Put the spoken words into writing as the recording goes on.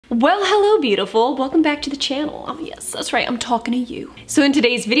Well, hello beautiful. Welcome back to the channel. Oh yes, that's right, I'm talking to you. So in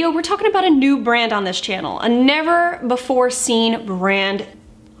today's video, we're talking about a new brand on this channel. A never before seen brand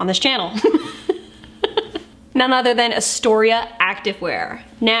on this channel. None other than Astoria Activewear.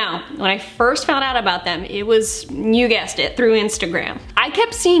 Now, when I first found out about them, it was, you guessed it, through Instagram. I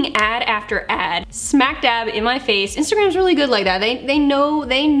kept seeing ad after ad, smack dab in my face. Instagram's really good like that. They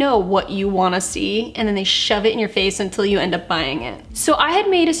know what you wanna see, and then they shove it in your face until you end up buying it. So I had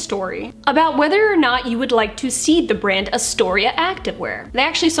made a story about whether or not you would like to see the brand Astoria Activewear. They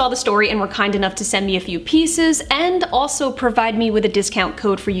actually saw the story and were kind enough to send me a few pieces and also provide me with a discount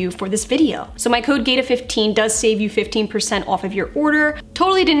code for you for this video. So my code Gaita15 does save you 15% off of your order.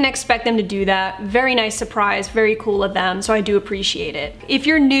 Totally didn't expect them to do that. Very nice surprise, very cool of them, so I do appreciate it. If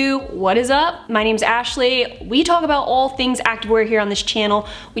you're new, what is up? My name's Ashley. We talk about all things activewear here on this channel.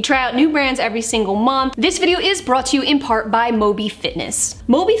 We try out new brands every single month. This video is brought to you in part by Mobifitness.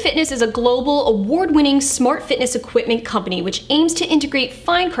 Mobifitness is a global award-winning smart fitness equipment company which aims to integrate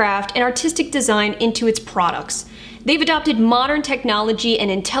fine craft and artistic design into its products. They've adopted modern technology and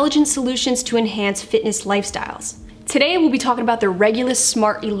intelligent solutions to enhance fitness lifestyles. Today we'll be talking about the Regulus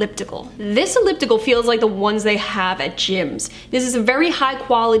Smart Elliptical. This elliptical feels like the ones they have at gyms. This is a very high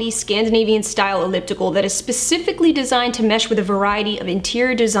quality Scandinavian style elliptical that is specifically designed to mesh with a variety of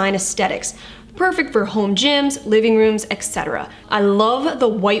interior design aesthetics. Perfect for home gyms, living rooms, etc. I love the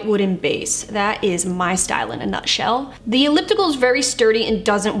white wooden base. That is my style in a nutshell. The elliptical is very sturdy and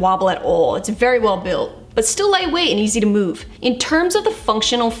doesn't wobble at all. It's very well built, but still lightweight and easy to move. In terms of the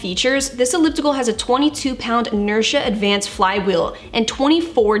functional features, this elliptical has a 22-pound inertia advanced flywheel and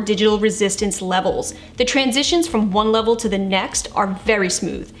 24 digital resistance levels. The transitions from one level to the next are very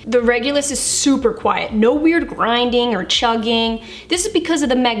smooth. The Regulus is super quiet, no weird grinding or chugging. This is because of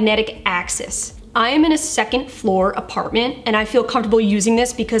the magnetic axis. I am in a second floor apartment and I feel comfortable using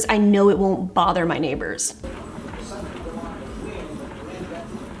this because I know it won't bother my neighbors.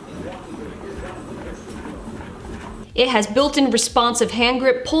 It has built-in responsive hand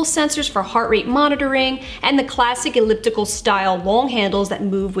grip, pulse sensors for heart rate monitoring, and the classic elliptical style long handles that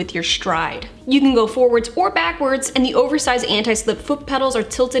move with your stride. You can go forwards or backwards, and the oversized anti-slip foot pedals are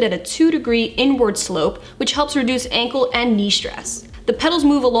tilted at a 2-degree inward slope, which helps reduce ankle and knee stress. The pedals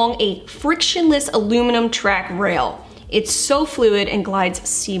move along a frictionless aluminum track rail. It's so fluid and glides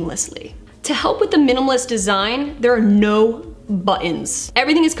seamlessly. To help with the minimalist design, there are no buttons.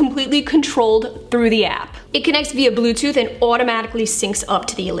 Everything is completely controlled through the app. It connects via Bluetooth and automatically syncs up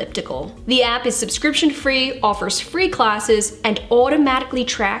to the elliptical. The app is subscription free, offers free classes, and automatically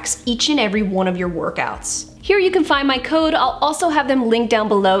tracks each and every one of your workouts. Here you can find my code. I'll also have them linked down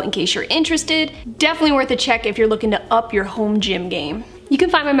below in case you're interested. Definitely worth a check if you're looking to up your home gym game. You can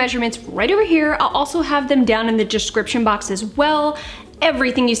find my measurements right over here. I'll also have them down in the description box as well.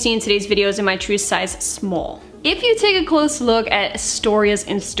 Everything you see in today's video is in my true size small. If you take a close look at Astoria's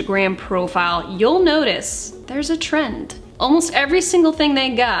Instagram profile, you'll notice there's a trend. Almost every single thing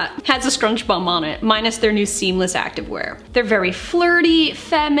they got has a scrunch bum on it, minus their new seamless activewear. They're very flirty,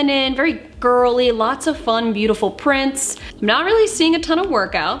 feminine, very girly, lots of fun, beautiful prints. I'm not really seeing a ton of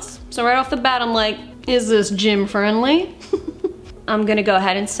workouts, so right off the bat I'm like, is this gym friendly? I'm gonna go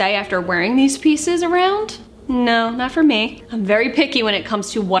ahead and say after wearing these pieces around, no, not for me. I'm very picky when it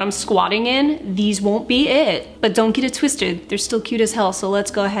comes to what I'm squatting in. These won't be it, but don't get it twisted. They're still cute as hell, so let's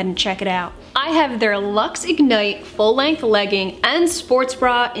go ahead and check it out. I have their LUXE Ignite full-length legging and sports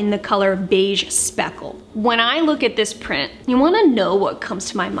bra in the color beige speckle. When I look at this print, you wanna know what comes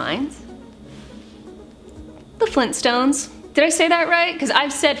to my mind? The Flintstones. Did I say that right? Because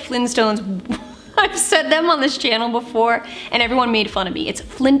I've said Flintstones. I've said them on this channel before and everyone made fun of me. It's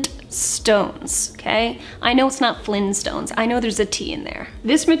Flintstones, okay? I know it's not Flintstones. I know there's a T in there.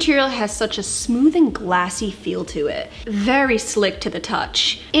 This material has such a smooth and glassy feel to it. Very slick to the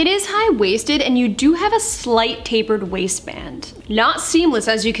touch. It is high-waisted and you do have a slight tapered waistband. Not seamless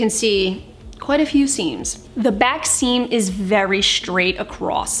as you can see. Quite a few seams. The back seam is very straight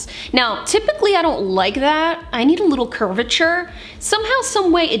across. Now, typically I don't like that. I need a little curvature. Somehow,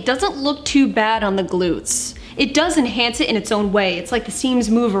 some way, it doesn't look too bad on the glutes. It does enhance it in its own way. It's like the seams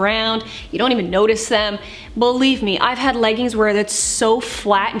move around, you don't even notice them. Believe me, I've had leggings where it's so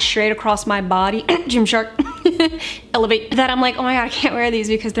flat and straight across my body, Gymshark, elevate, that I'm like, oh my god, I can't wear these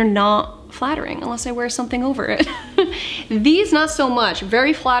because they're not flattering unless I wear something over it. These not so much,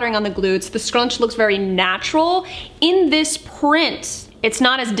 very flattering on the glutes. The scrunch looks very natural. In this print, It's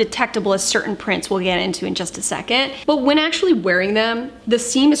not as detectable as certain prints we'll get into in just a second, but when actually wearing them, the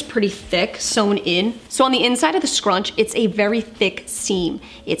seam is pretty thick, sewn in. So on the inside of the scrunch, it's a very thick seam.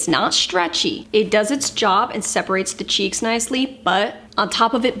 It's not stretchy. It does its job and separates the cheeks nicely, but on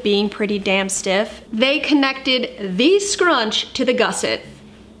top of it being pretty damn stiff, they connected the scrunch to the gusset.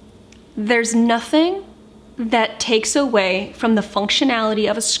 There's nothing that takes away from the functionality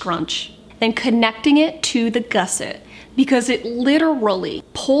of a scrunch than connecting it to the gusset, because it literally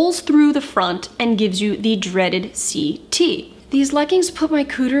pulls through the front and gives you the dreaded CT. These leggings put my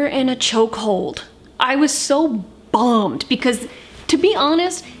cooter in a chokehold. I was so bummed because, to be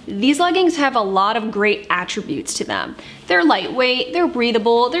honest, these leggings have a lot of great attributes to them. They're lightweight, they're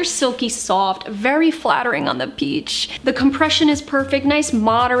breathable, they're silky soft, very flattering on the peach. The compression is perfect, nice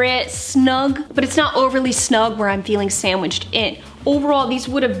moderate, snug, but it's not overly snug where I'm feeling sandwiched in. Overall, these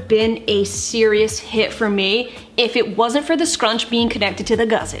would have been a serious hit for me if it wasn't for the scrunch being connected to the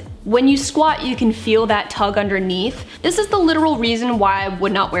gusset. When you squat, you can feel that tug underneath. This is the literal reason why I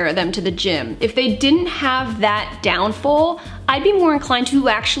would not wear them to the gym. If they didn't have that downfall, I'd be more inclined to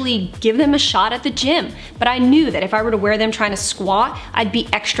actually give them a shot at the gym. But I knew that if I were to wear them trying to squat, I'd be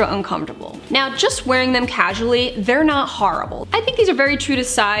extra uncomfortable. Now, just wearing them casually, they're not horrible. I think these are very true to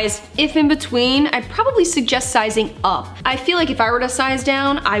size. If in between, I'd probably suggest sizing up. I feel like if I were to size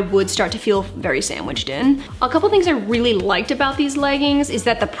down, I would start to feel very sandwiched in. A couple things I really liked about these leggings is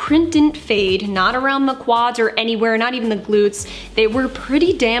that the print didn't fade, not around the quads or anywhere, not even the glutes. They were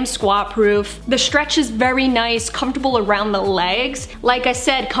pretty damn squat proof. The stretch is very nice, comfortable around the legs. Like I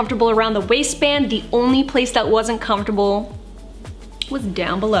said, comfortable around the waistband. The only place that wasn't comfortable was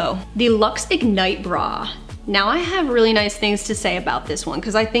down below. The Luxe Ignite bra. Now I have really nice things to say about this one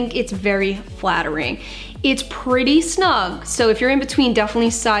because I think it's very flattering. It's pretty snug, so if you're in between,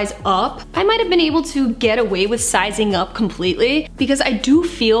 definitely size up. I might have been able to get away with sizing up completely because I do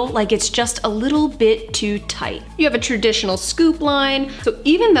feel like it's just a little bit too tight. You have a traditional scoop line, so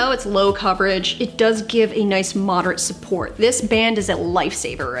even though it's low coverage, it does give a nice moderate support. This band is a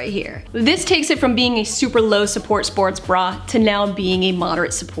lifesaver right here. This takes it from being a super low support sports bra to now being a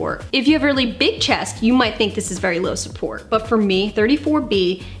moderate support. If you have a really big chest, you might think this is very low support, but for me,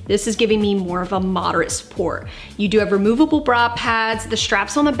 34B, this is giving me more of a moderate support. You do have removable bra pads. The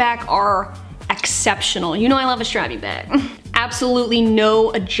straps on the back are exceptional. You know I love a strappy bag. Absolutely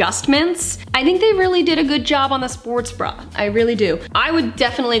no adjustments. I think they really did a good job on the sports bra. I really do. I would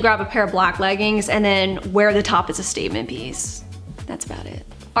definitely grab a pair of black leggings and then wear the top as a statement piece. That's about it.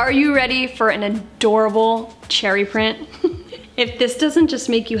 Are you ready for an adorable cherry print? If this doesn't just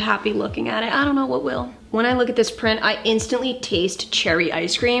make you happy looking at it, I don't know what will. When I look at this print, I instantly taste cherry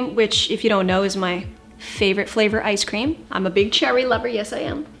ice cream, which, if you don't know, is my favorite flavor ice cream. I'm a big cherry lover, yes I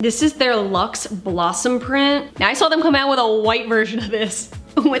am. This is their Luxe Blossom print. Now I saw them come out with a white version of this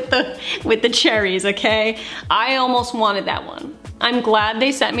with the cherries, okay? I almost wanted that one. I'm glad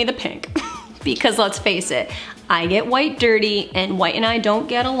they sent me the pink because let's face it, I get white dirty and white and I don't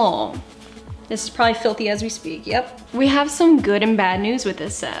get along. This is probably filthy as we speak, yep. We have some good and bad news with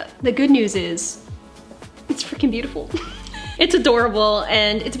this set. The good news is, it's freaking beautiful. It's adorable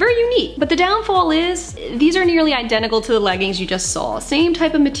and it's very unique. But the downfall is, these are nearly identical to the leggings you just saw. Same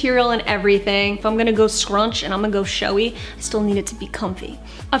type of material and everything. If I'm gonna go scrunch and I'm gonna go showy, I still need it to be comfy.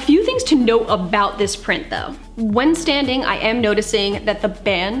 A few things to note about this print though. When standing, I am noticing that the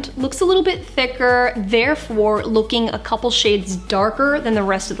band looks a little bit thicker, therefore looking a couple shades darker than the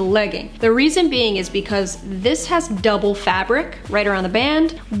rest of the legging. The reason being is because this has double fabric right around the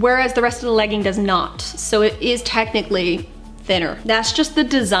band, whereas the rest of the legging does not. So it is technically thinner. That's just the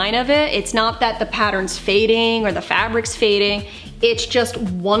design of it. It's not that the pattern's fading or the fabric's fading. It's just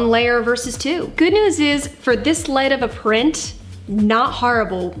one layer versus two. Good news is, for this light of a print, not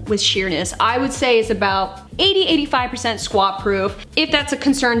horrible with sheerness. I would say it's about 80–85% squat proof. If that's a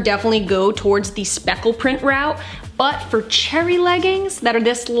concern, definitely go towards the speckle print route. But for cherry leggings that are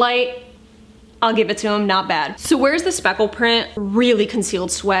this light, I'll give it to them, not bad. So where's the speckle print? Really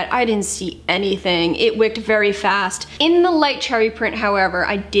concealed sweat. I didn't see anything. It wicked very fast. In the light cherry print, however,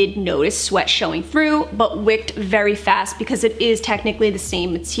 I did notice sweat showing through, but wicked very fast because it is technically the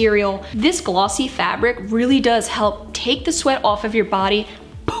same material. This glossy fabric really does help take the sweat off of your body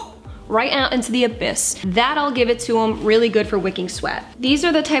right out into the abyss. That I'll give it to them, really good for wicking sweat. These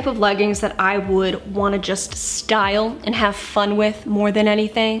are the type of leggings that I would want to just style and have fun with more than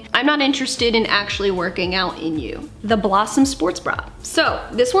anything. I'm not interested in actually working out in you. The Blossom sports bra. So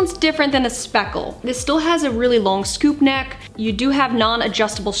this one's different than the Speckle. This still has a really long scoop neck. You do have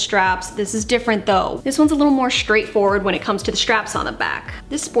non-adjustable straps. This is different though. This one's a little more straightforward when it comes to the straps on the back.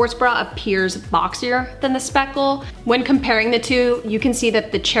 This sports bra appears boxier than the Speckle. When comparing the two, you can see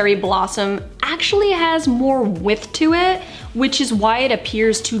that the Cherry Blossom actually has more width to it, which is why it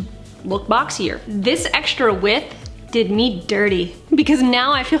appears to look boxier. This extra width did me dirty because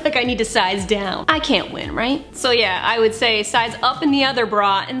now I feel like I need to size down. I can't win, right? So yeah, I would say size up in the other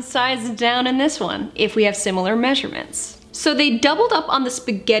bra and size down in this one if we have similar measurements. So they doubled up on the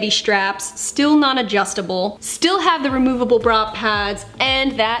spaghetti straps, still non-adjustable, still have the removable bra pads,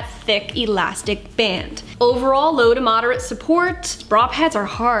 and that thick elastic band. Overall, low to moderate support. Bra pads are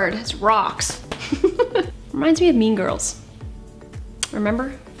hard as rocks. Reminds me of Mean Girls.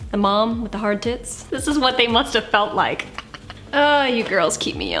 Remember? The mom with the hard tits? This is what they must have felt like. You girls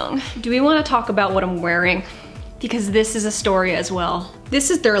keep me young. Do we want to talk about what I'm wearing? Because this is Astoria as well. This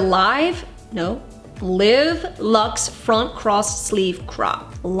is their Live Luxe front cross sleeve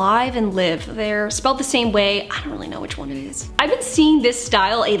crop. Live and Live, they're spelled the same way. I don't really know which one it is. I've been seeing this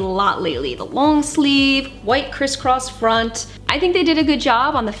style a lot lately. The long sleeve, white crisscross front. I think they did a good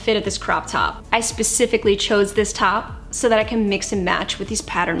job on the fit of this crop top. I specifically chose this top so that I can mix and match with these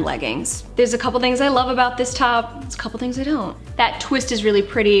patterned leggings. There's a couple things I love about this top, there's a couple things I don't. That twist is really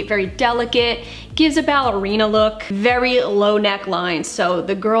pretty, very delicate, gives a ballerina look, very low neckline, so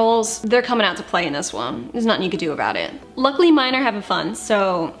the girls, they're coming out to play in this one. There's nothing you could do about it. Luckily mine are having fun,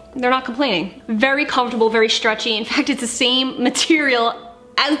 so they're not complaining. Very comfortable, very stretchy. In fact, it's the same material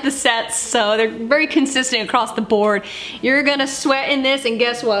as the sets, so they're very consistent across the board. You're gonna sweat in this and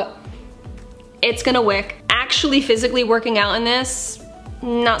guess what? It's gonna wick. Actually physically working out in this,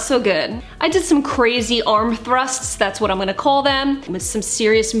 not so good. I did some crazy arm thrusts, that's what I'm gonna call them, with some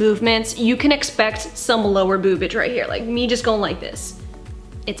serious movements. You can expect some lower boobage right here, like me just going like this.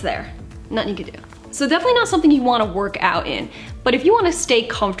 It's there, nothing you can do. So definitely not something you wanna work out in, but if you wanna stay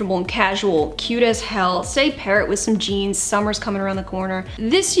comfortable and casual, cute as hell, say pair it with some jeans, summer's coming around the corner,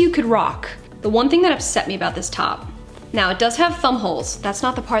 this you could rock. The one thing that upset me about this top, now it does have thumb holes. That's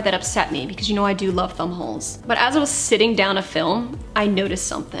not the part that upset me because you know I do love thumb holes. But as I was sitting down to film, I noticed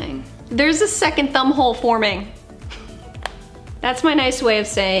something. There's a second thumb hole forming. That's my nice way of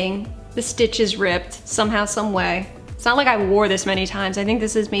saying the stitch is ripped somehow, some way. It's not like I wore this many times. I think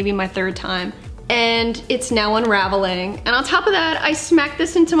this is maybe my third time. And it's now unraveling. And on top of that, I smacked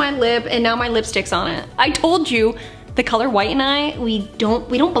this into my lip and now my lipstick's on it. I told you, the color white and I, we don't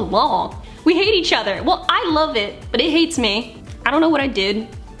belong. We hate each other. Well, I love it, but it hates me. I don't know what I did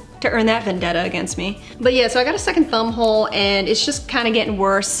to earn that vendetta against me. But yeah, so I got a second thumb hole and it's just kind of getting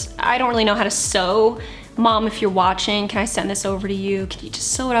worse. I don't really know how to sew. Mom, if you're watching, can I send this over to you? Can you just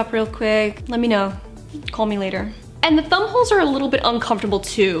sew it up real quick? Let me know. Call me later. And the thumb holes are a little bit uncomfortable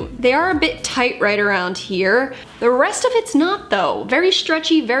too. They are a bit tight right around here. The rest of it's not though. Very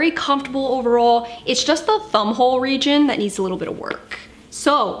stretchy, very comfortable overall. It's just the thumb hole region that needs a little bit of work.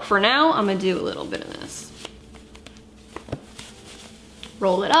 So for now, I'm gonna do a little bit of this.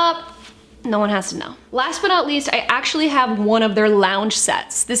 Roll it up. No one has to know. Last but not least, I actually have one of their lounge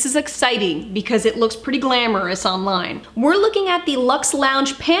sets. This is exciting because it looks pretty glamorous online. We're looking at the Luxe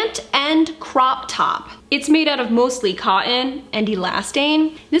Lounge pant and crop top. It's made out of mostly cotton and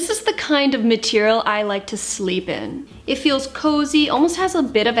elastane. This is the kind of material I like to sleep in. It feels cozy, almost has a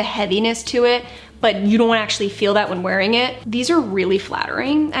bit of a heaviness to it, but you don't actually feel that when wearing it. These are really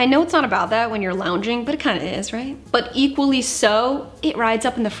flattering. I know it's not about that when you're lounging, but it kind of is, right? But equally so, it rides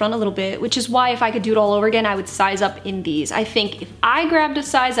up in the front a little bit, which is why if I could do it all over again, I would size up in these. I think if I grabbed a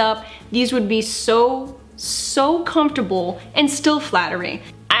size up, these would be so comfortable and still flattering.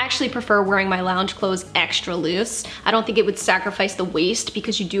 I actually prefer wearing my lounge clothes extra loose. I don't think it would sacrifice the waist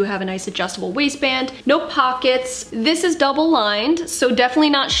because you do have a nice adjustable waistband. No pockets. This is double lined, so definitely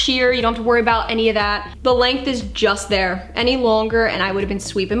not sheer. You don't have to worry about any of that. The length is just there. Any longer and I would have been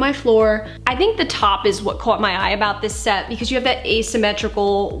sweeping my floor. I think the top is what caught my eye about this set because you have that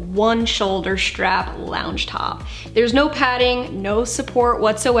asymmetrical one shoulder strap lounge top. There's no padding, no support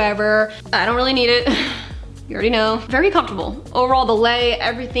whatsoever. I don't really need it. You already know. Very comfortable. Overall, the lay,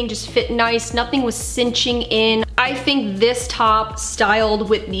 everything just fit nice. Nothing was cinching in. I think this top, styled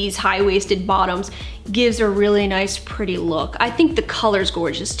with these high-waisted bottoms, gives a really nice, pretty look. I think the color's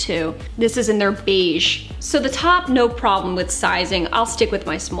gorgeous too. This is in their beige. So the top, no problem with sizing. I'll stick with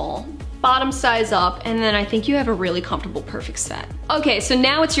my small. bottom size up, and then I think you have a really comfortable, perfect set. Okay, so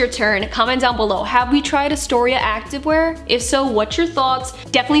now it's your turn. Comment down below, have we tried Astoria Activewear? If so, what's your thoughts?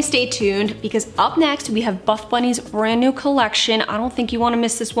 Definitely stay tuned, because up next we have Buff Bunny's brand new collection. I don't think you wanna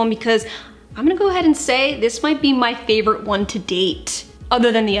miss this one, because I'm gonna go ahead and say this might be my favorite one to date,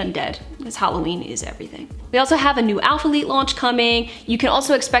 other than the Undead, because Halloween is everything. We also have a new Alpha Elite launch coming. You can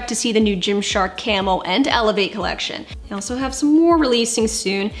also expect to see the new Gymshark KAMO and Elevate collection. We also have some more releasing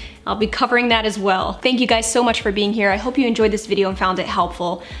soon. I'll be covering that as well. Thank you guys so much for being here. I hope you enjoyed this video and found it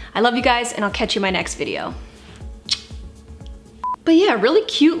helpful. I love you guys, and I'll catch you in my next video. But yeah, really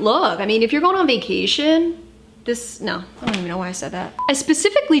cute look. I mean, if you're going on vacation, no, I don't even know why I said that. I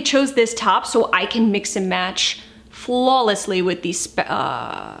specifically chose this top so I can mix and match flawlessly with these,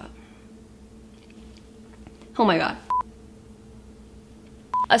 oh my God.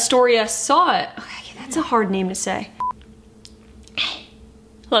 Astoria saw it. Okay, that's a hard name to say.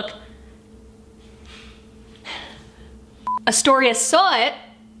 Look. Astoria saw it.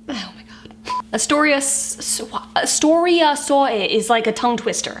 Oh my God. Astoria saw it is like a tongue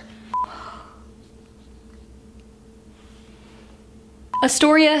twister.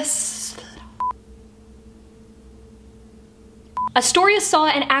 Astoria saw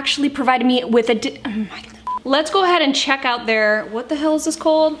it and actually provided me with a, oh my God. Let's go ahead and check out their, what the hell is this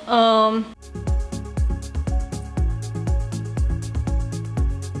called?